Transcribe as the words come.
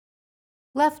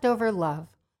Leftover love.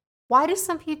 Why do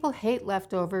some people hate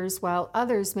leftovers while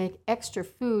others make extra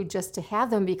food just to have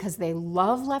them because they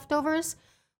love leftovers?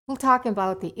 We'll talk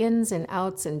about the ins and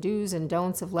outs and do's and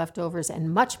don'ts of leftovers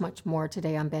and much, much more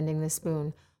today on Bending the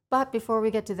Spoon. But before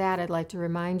we get to that, I'd like to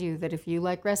remind you that if you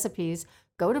like recipes,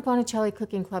 go to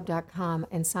bonicellicookingclub.com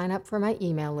and sign up for my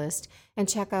email list and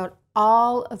check out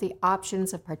all of the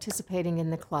options of participating in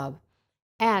the club.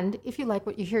 And if you like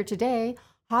what you hear today,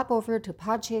 hop over to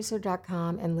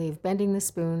podchaser.com and leave Bending the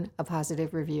Spoon a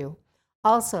positive review.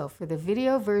 Also, for the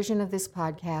video version of this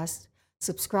podcast,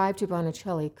 subscribe to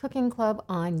Bonicelli Cooking Club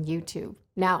on YouTube.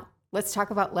 Now, let's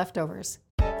talk about leftovers.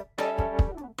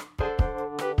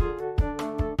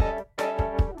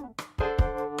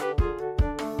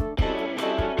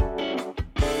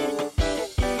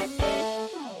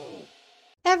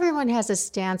 Everyone has a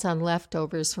stance on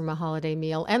leftovers from a holiday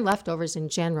meal and leftovers in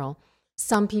general.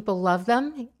 Some people love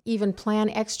them, even plan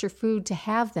extra food to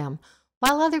have them,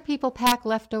 while other people pack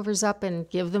leftovers up and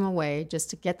give them away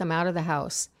just to get them out of the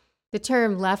house. The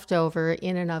term leftover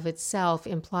in and of itself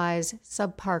implies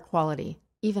subpar quality,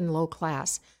 even low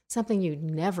class, something you'd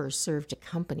never serve to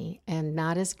company and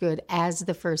not as good as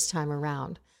the first time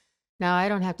around. Now, I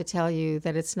don't have to tell you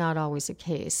that it's not always the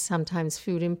case. Sometimes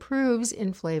food improves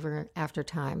in flavor after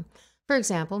time. For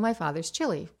example, my father's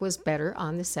chili was better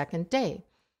on the second day.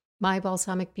 My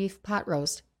balsamic beef pot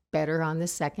roast, better on the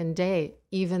second day,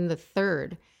 even the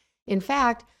third. In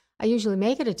fact, I usually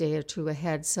make it a day or two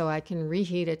ahead so I can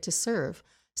reheat it to serve.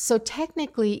 So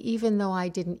technically, even though I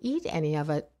didn't eat any of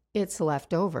it, it's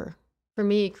left over. For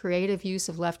me, creative use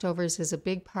of leftovers is a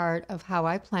big part of how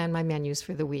I plan my menus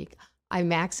for the week. I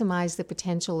maximize the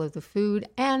potential of the food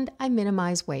and I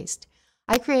minimize waste.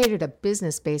 I created a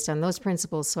business based on those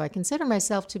principles, so I consider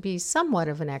myself to be somewhat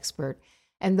of an expert.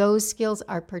 And those skills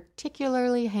are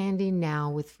particularly handy now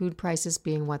with food prices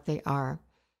being what they are.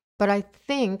 But I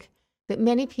think that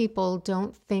many people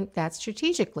don't think that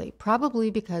strategically,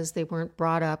 probably because they weren't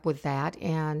brought up with that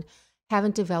and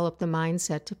haven't developed the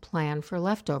mindset to plan for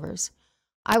leftovers.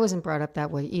 I wasn't brought up that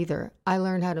way either. I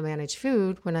learned how to manage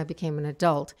food when I became an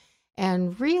adult,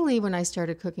 and really when I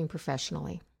started cooking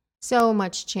professionally. So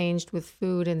much changed with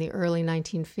food in the early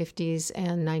 1950s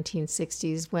and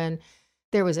 1960s when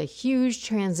there was a huge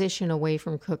transition away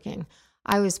from cooking.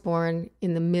 I was born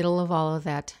in the middle of all of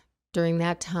that during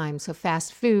that time, so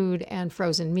fast food and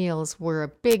frozen meals were a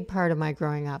big part of my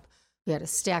growing up. We had a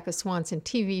stack of Swanson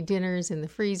TV dinners in the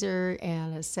freezer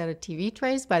and a set of TV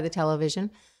trays by the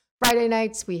television. Friday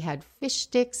nights, we had fish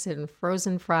sticks and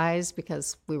frozen fries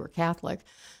because we were Catholic.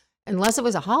 Unless it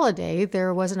was a holiday,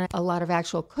 there wasn't a lot of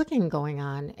actual cooking going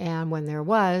on. And when there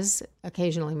was,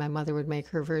 occasionally my mother would make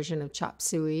her version of chop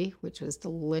suey, which was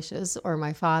delicious, or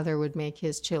my father would make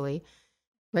his chili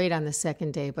right on the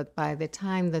second day. But by the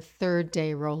time the third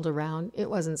day rolled around,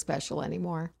 it wasn't special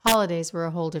anymore. Holidays were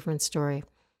a whole different story.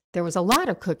 There was a lot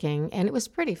of cooking, and it was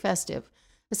pretty festive.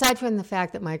 Aside from the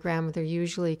fact that my grandmother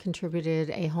usually contributed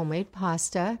a homemade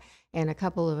pasta and a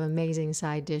couple of amazing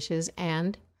side dishes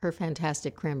and her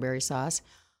fantastic cranberry sauce,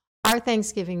 our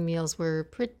Thanksgiving meals were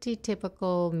pretty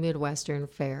typical Midwestern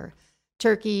fare.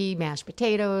 Turkey, mashed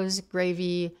potatoes,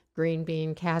 gravy, green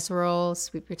bean casserole,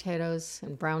 sweet potatoes,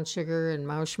 and brown sugar and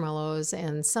marshmallows,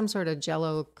 and some sort of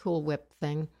Jell-O Cool Whip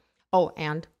thing. Oh,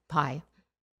 and pie.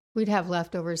 We'd have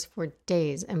leftovers for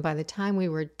days, and by the time we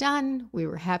were done, we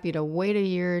were happy to wait a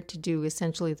year to do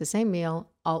essentially the same meal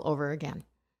all over again.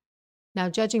 Now,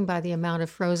 judging by the amount of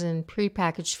frozen,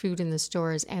 prepackaged food in the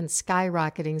stores and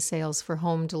skyrocketing sales for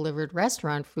home-delivered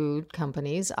restaurant food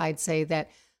companies, I'd say that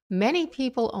many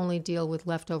people only deal with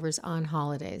leftovers on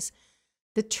holidays.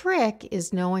 The trick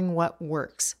is knowing what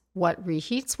works, what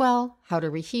reheats well, how to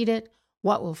reheat it,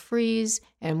 what will freeze,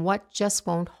 and what just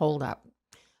won't hold up.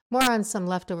 More on some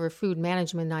leftover food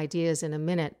management ideas in a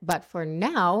minute, but for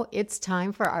now, it's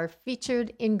time for our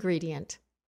featured ingredient.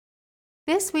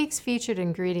 This week's featured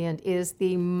ingredient is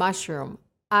the mushroom.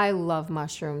 I love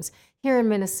mushrooms. Here in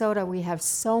Minnesota, we have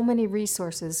so many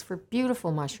resources for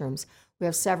beautiful mushrooms. We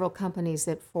have several companies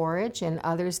that forage and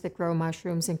others that grow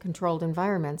mushrooms in controlled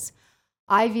environments.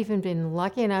 I've even been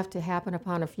lucky enough to happen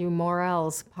upon a few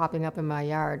morels popping up in my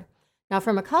yard. Now,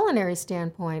 from a culinary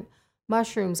standpoint,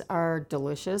 mushrooms are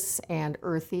delicious and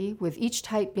earthy, with each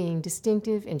type being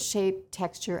distinctive in shape,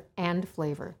 texture, and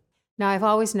flavor. Now, I've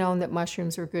always known that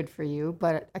mushrooms were good for you,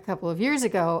 but a couple of years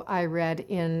ago, I read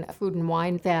in Food and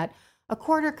Wine that a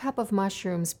quarter cup of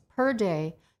mushrooms per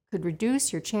day could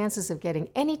reduce your chances of getting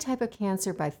any type of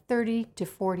cancer by 30 to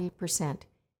 40%.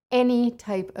 Any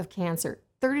type of cancer,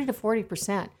 30 to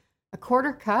 40%. A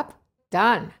quarter cup?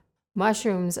 Done.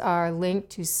 Mushrooms are linked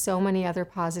to so many other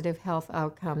positive health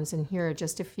outcomes, and here are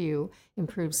just a few: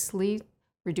 improves sleep,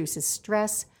 reduces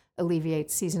stress,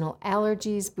 alleviates seasonal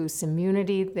allergies, boosts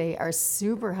immunity. They are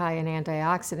super high in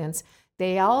antioxidants.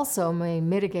 They also may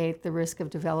mitigate the risk of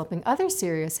developing other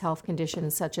serious health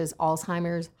conditions such as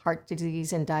Alzheimer's, heart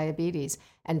disease, and diabetes.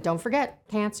 And don't forget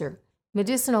cancer.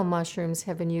 Medicinal mushrooms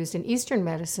have been used in Eastern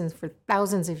medicine for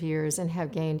thousands of years and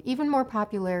have gained even more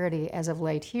popularity as of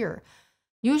late here.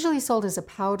 Usually sold as a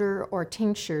powder or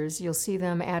tinctures, you'll see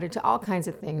them added to all kinds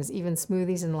of things, even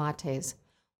smoothies and lattes.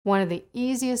 One of the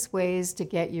easiest ways to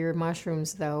get your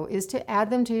mushrooms, though, is to add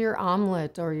them to your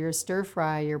omelet or your stir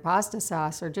fry, your pasta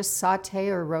sauce, or just saute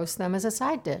or roast them as a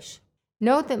side dish.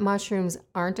 Note that mushrooms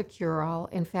aren't a cure-all.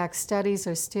 In fact, studies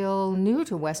are still new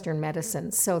to Western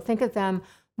medicine, so think of them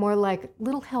more like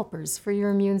little helpers for your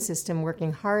immune system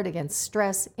working hard against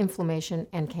stress, inflammation,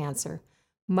 and cancer.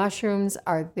 Mushrooms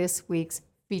are this week's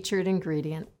featured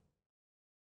ingredient.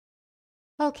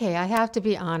 Okay, I have to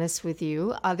be honest with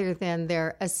you. Other than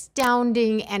their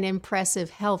astounding and impressive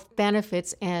health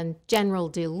benefits and general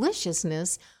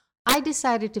deliciousness, I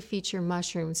decided to feature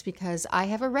mushrooms because I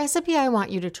have a recipe I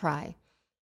want you to try.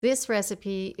 This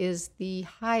recipe is the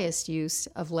highest use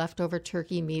of leftover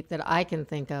turkey meat that I can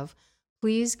think of.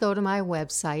 Please go to my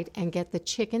website and get the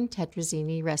chicken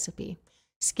tetrazzini recipe.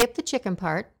 Skip the chicken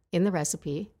part in the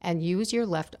recipe and use your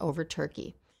leftover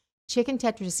turkey. Chicken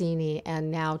tetrazzini, and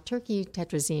now turkey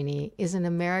tetrazzini, is an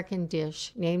American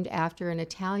dish named after an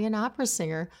Italian opera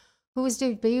singer who was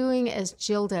debuting as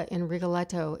Gilda in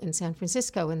Rigoletto in San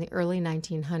Francisco in the early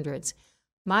 1900s.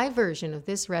 My version of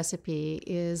this recipe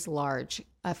is large,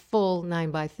 a full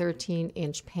 9 by 13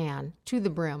 inch pan to the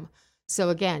brim. So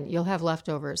again, you'll have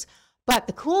leftovers. But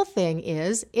the cool thing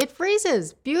is it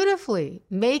freezes beautifully.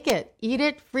 Make it, eat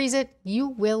it, freeze it. You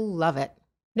will love it.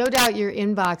 No doubt your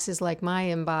inbox is like my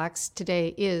inbox.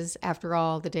 Today is, after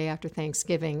all, the day after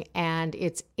Thanksgiving, and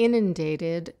it's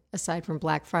inundated, aside from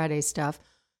Black Friday stuff,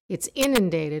 it's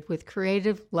inundated with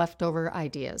creative leftover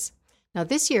ideas. Now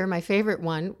this year, my favorite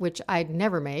one, which I'd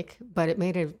never make, but it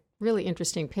made a really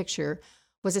interesting picture,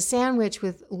 was a sandwich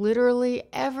with literally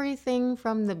everything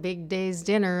from the big day's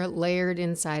dinner layered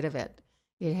inside of it.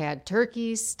 It had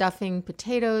turkey, stuffing,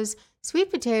 potatoes, sweet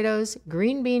potatoes,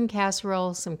 green bean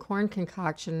casserole, some corn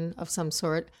concoction of some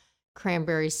sort,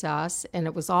 cranberry sauce, and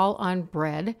it was all on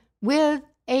bread with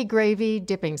a gravy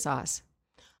dipping sauce.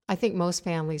 I think most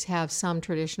families have some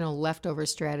traditional leftover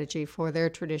strategy for their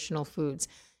traditional foods.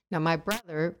 Now, my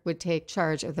brother would take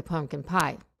charge of the pumpkin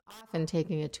pie, often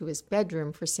taking it to his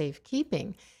bedroom for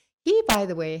safekeeping. He, by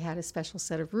the way, had a special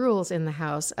set of rules in the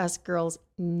house. Us girls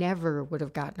never would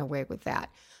have gotten away with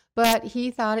that. But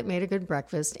he thought it made a good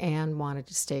breakfast and wanted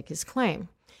to stake his claim.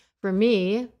 For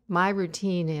me, my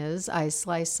routine is I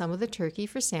slice some of the turkey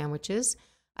for sandwiches.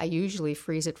 I usually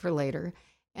freeze it for later.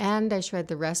 And I shred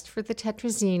the rest for the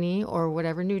tetrazzini or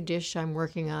whatever new dish I'm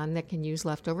working on that can use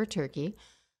leftover turkey.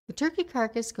 The turkey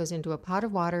carcass goes into a pot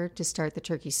of water to start the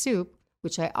turkey soup,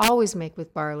 which I always make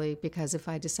with barley because if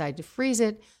I decide to freeze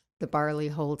it, the barley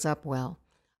holds up well.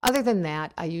 Other than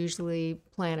that, I usually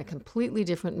plan a completely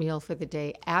different meal for the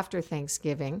day after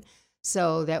Thanksgiving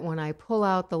so that when I pull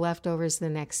out the leftovers the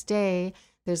next day,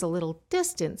 there's a little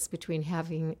distance between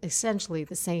having essentially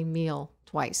the same meal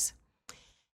twice.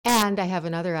 And I have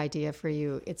another idea for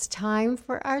you. It's time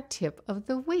for our tip of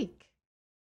the week.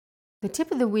 The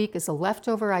tip of the week is a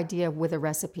leftover idea with a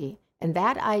recipe, and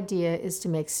that idea is to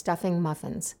make stuffing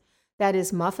muffins. That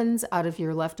is, muffins out of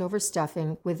your leftover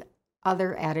stuffing with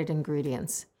other added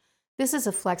ingredients. This is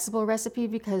a flexible recipe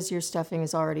because your stuffing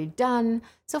is already done,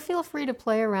 so feel free to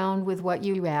play around with what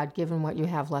you add given what you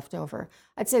have left over.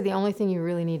 I'd say the only thing you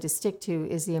really need to stick to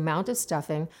is the amount of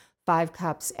stuffing, 5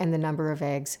 cups, and the number of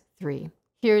eggs, 3.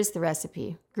 Here's the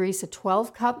recipe. Grease a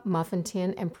 12-cup muffin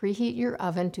tin and preheat your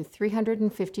oven to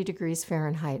 350 degrees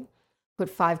Fahrenheit. Put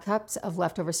 5 cups of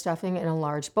leftover stuffing in a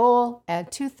large bowl.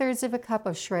 Add 2/3 of a cup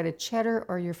of shredded cheddar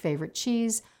or your favorite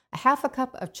cheese, a half a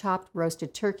cup of chopped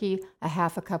roasted turkey, a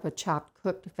half a cup of chopped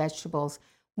cooked vegetables,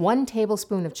 1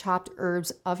 tablespoon of chopped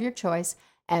herbs of your choice,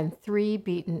 and 3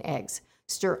 beaten eggs.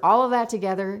 Stir all of that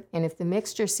together, and if the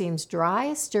mixture seems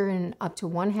dry, stir in up to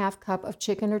 1/2 cup of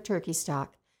chicken or turkey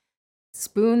stock.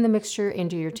 Spoon the mixture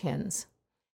into your tins.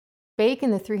 Bake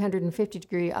in the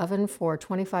 350-degree oven for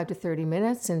 25 to 30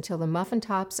 minutes until the muffin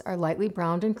tops are lightly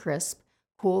browned and crisp.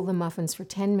 Cool the muffins for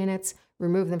 10 minutes.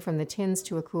 Remove them from the tins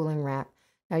to a cooling rack.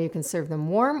 Now you can serve them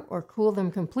warm or cool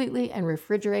them completely and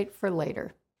refrigerate for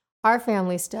later. Our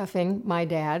family stuffing, my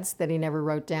dad's, that he never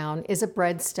wrote down, is a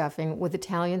bread stuffing with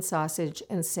Italian sausage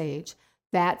and sage.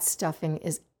 That stuffing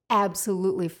is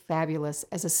absolutely fabulous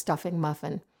as a stuffing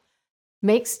muffin.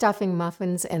 Make stuffing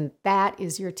muffins, and that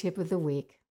is your tip of the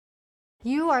week.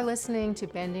 You are listening to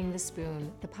Bending the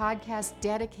Spoon, the podcast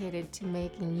dedicated to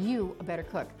making you a better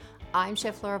cook. I'm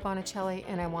Chef Laura Bonicelli,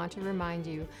 and I want to remind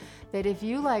you that if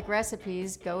you like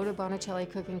recipes, go to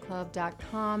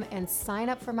BonicelliCookingClub.com and sign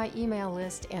up for my email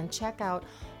list and check out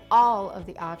all of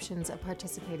the options of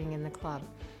participating in the club.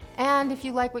 And if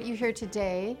you like what you hear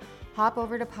today, hop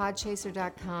over to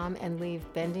podchaser.com and leave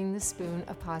Bending the Spoon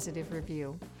a positive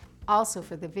review. Also,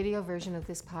 for the video version of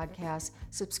this podcast,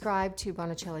 subscribe to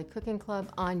Bonicelli Cooking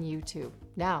Club on YouTube.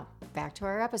 Now, back to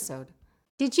our episode.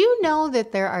 Did you know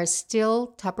that there are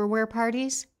still Tupperware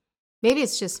parties? Maybe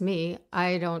it's just me.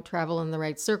 I don't travel in the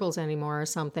right circles anymore or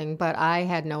something, but I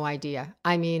had no idea.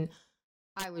 I mean,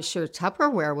 I was sure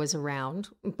Tupperware was around,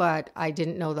 but I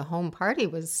didn't know the home party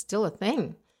was still a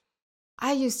thing.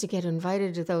 I used to get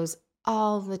invited to those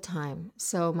all the time,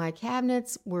 so my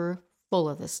cabinets were full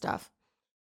of this stuff.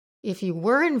 If you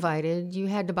were invited, you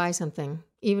had to buy something,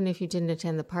 even if you didn't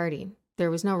attend the party. There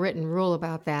was no written rule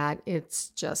about that. It's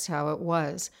just how it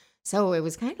was. So it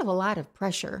was kind of a lot of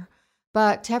pressure.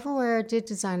 But Tupperware did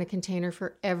design a container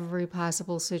for every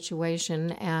possible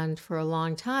situation, and for a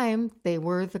long time, they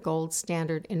were the gold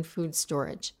standard in food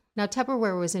storage. Now,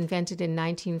 Tupperware was invented in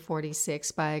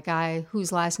 1946 by a guy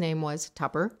whose last name was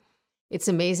Tupper. It's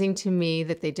amazing to me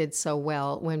that they did so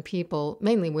well when people,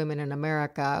 mainly women in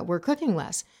America, were cooking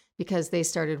less because they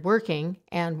started working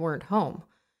and weren't home.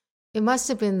 It must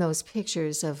have been those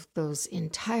pictures of those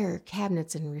entire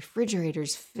cabinets and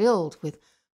refrigerators filled with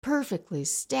perfectly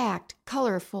stacked,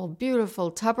 colorful,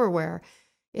 beautiful Tupperware.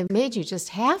 It made you just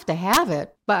have to have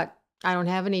it. But I don't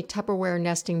have any Tupperware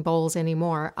nesting bowls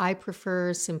anymore. I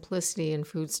prefer simplicity in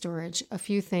food storage, a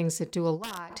few things that do a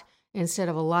lot instead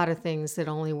of a lot of things that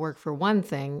only work for one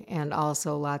thing, and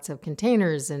also lots of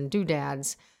containers and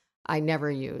doodads I never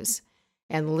use.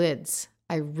 And lids.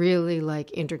 I really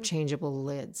like interchangeable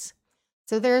lids.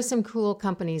 So there are some cool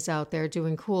companies out there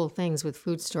doing cool things with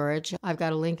food storage. I've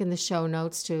got a link in the show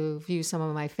notes to view some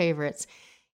of my favorites.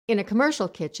 In a commercial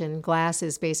kitchen, glass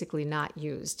is basically not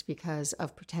used because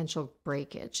of potential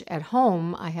breakage. At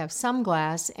home, I have some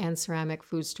glass and ceramic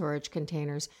food storage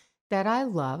containers that I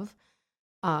love,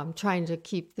 trying to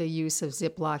keep the use of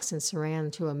Ziplocs and Saran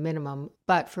to a minimum.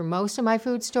 But for most of my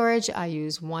food storage, I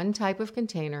use one type of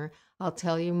container. I'll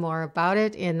tell you more about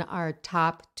it in our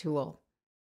top tool.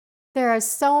 There are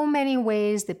so many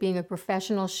ways that being a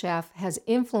professional chef has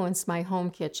influenced my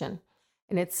home kitchen,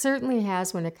 and it certainly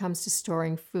has when it comes to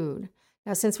storing food.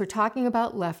 Now, since we're talking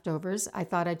about leftovers, I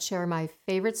thought I'd share my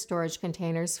favorite storage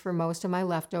containers for most of my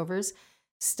leftovers,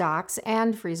 stocks,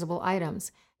 and freezable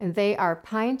items, and they are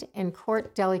pint and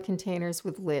quart deli containers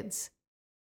with lids.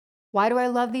 Why do I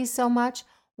love these so much?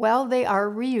 Well, they are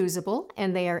reusable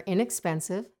and they are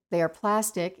inexpensive. They are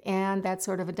plastic, and that's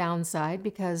sort of a downside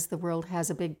because the world has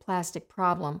a big plastic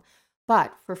problem.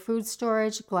 But for food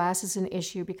storage, glass is an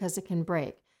issue because it can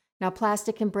break. Now,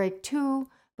 plastic can break too,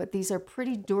 but these are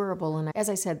pretty durable, and as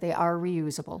I said, they are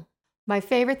reusable. My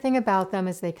favorite thing about them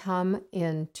is they come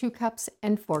in 2 cups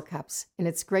and 4 cups, and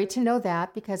it's great to know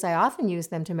that because I often use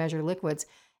them to measure liquids,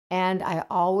 and I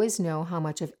always know how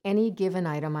much of any given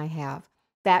item I have.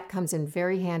 That comes in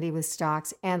very handy with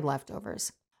stocks and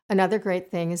leftovers. Another great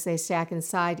thing is they stack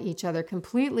inside each other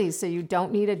completely, so you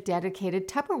don't need a dedicated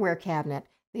Tupperware cabinet.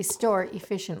 They store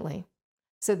efficiently.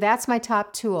 So that's my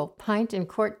top tool, pint and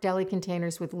quart deli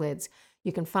containers with lids.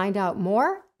 You can find out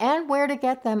more and where to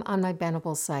get them on my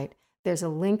Benable site. There's a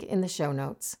link in the show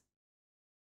notes.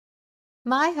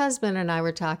 My husband and I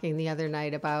were talking the other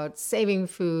night about saving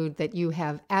food that you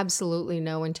have absolutely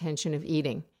no intention of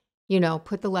eating. You know,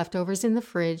 put the leftovers in the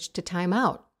fridge to time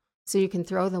out, so you can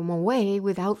throw them away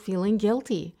without feeling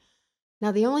guilty.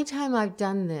 Now, the only time I've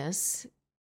done this,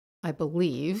 I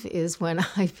believe, is when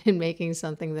I've been making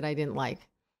something that I didn't like.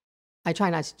 I try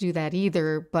not to do that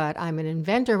either, but I'm an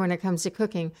inventor when it comes to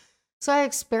cooking, so I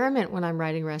experiment when I'm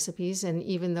writing recipes, and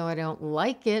even though I don't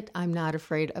like it, I'm not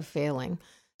afraid of failing.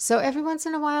 So every once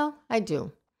in a while, I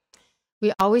do.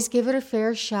 We always give it a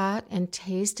fair shot and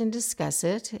taste and discuss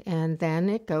it, and then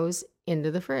it goes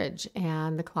into the fridge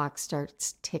and the clock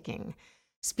starts ticking.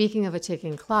 Speaking of a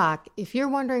ticking clock, if you're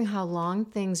wondering how long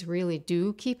things really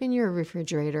do keep in your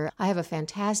refrigerator, I have a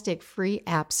fantastic free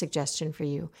app suggestion for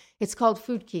you. It's called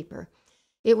Food Keeper.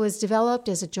 It was developed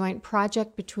as a joint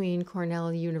project between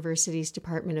Cornell University's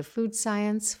Department of Food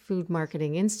Science, Food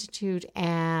Marketing Institute,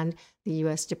 and the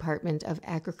U.S. Department of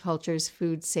Agriculture's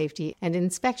Food Safety and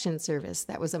Inspection Service.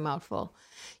 That was a mouthful.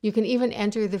 You can even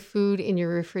enter the food in your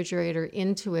refrigerator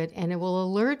into it, and it will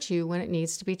alert you when it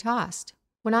needs to be tossed.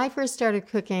 When I first started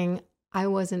cooking, I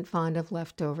wasn't fond of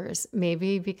leftovers,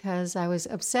 maybe because I was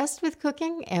obsessed with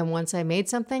cooking, and once I made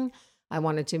something, I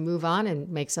wanted to move on and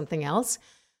make something else.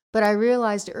 But I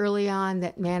realized early on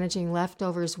that managing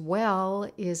leftovers well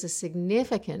is a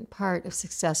significant part of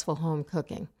successful home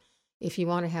cooking. If you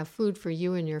want to have food for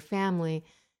you and your family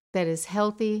that is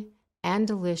healthy and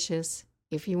delicious,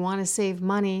 if you want to save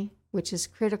money, which is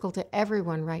critical to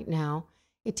everyone right now,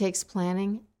 it takes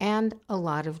planning and a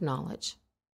lot of knowledge.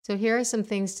 So here are some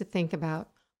things to think about.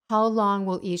 How long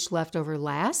will each leftover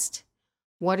last?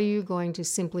 What are you going to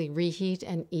simply reheat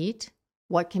and eat?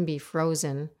 What can be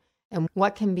frozen? And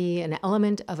what can be an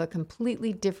element of a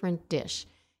completely different dish?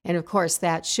 And of course,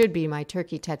 that should be my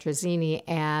turkey tetrazzini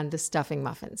and the stuffing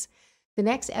muffins. The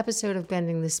next episode of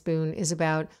Bending the Spoon is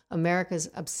about America's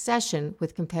obsession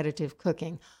with competitive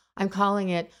cooking. I'm calling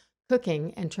it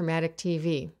Cooking and Traumatic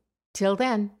TV. Till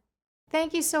then,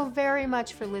 thank you so very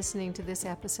much for listening to this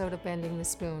episode of Bending the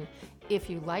Spoon. If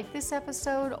you like this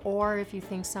episode, or if you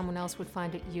think someone else would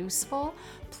find it useful,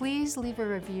 please leave a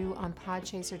review on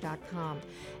podchaser.com.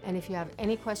 And if you have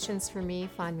any questions for me,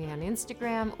 find me on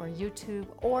Instagram or YouTube,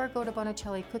 or go to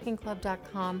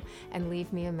bonicellicookingclub.com and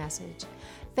leave me a message.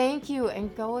 Thank you,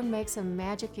 and go and make some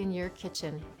magic in your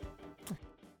kitchen.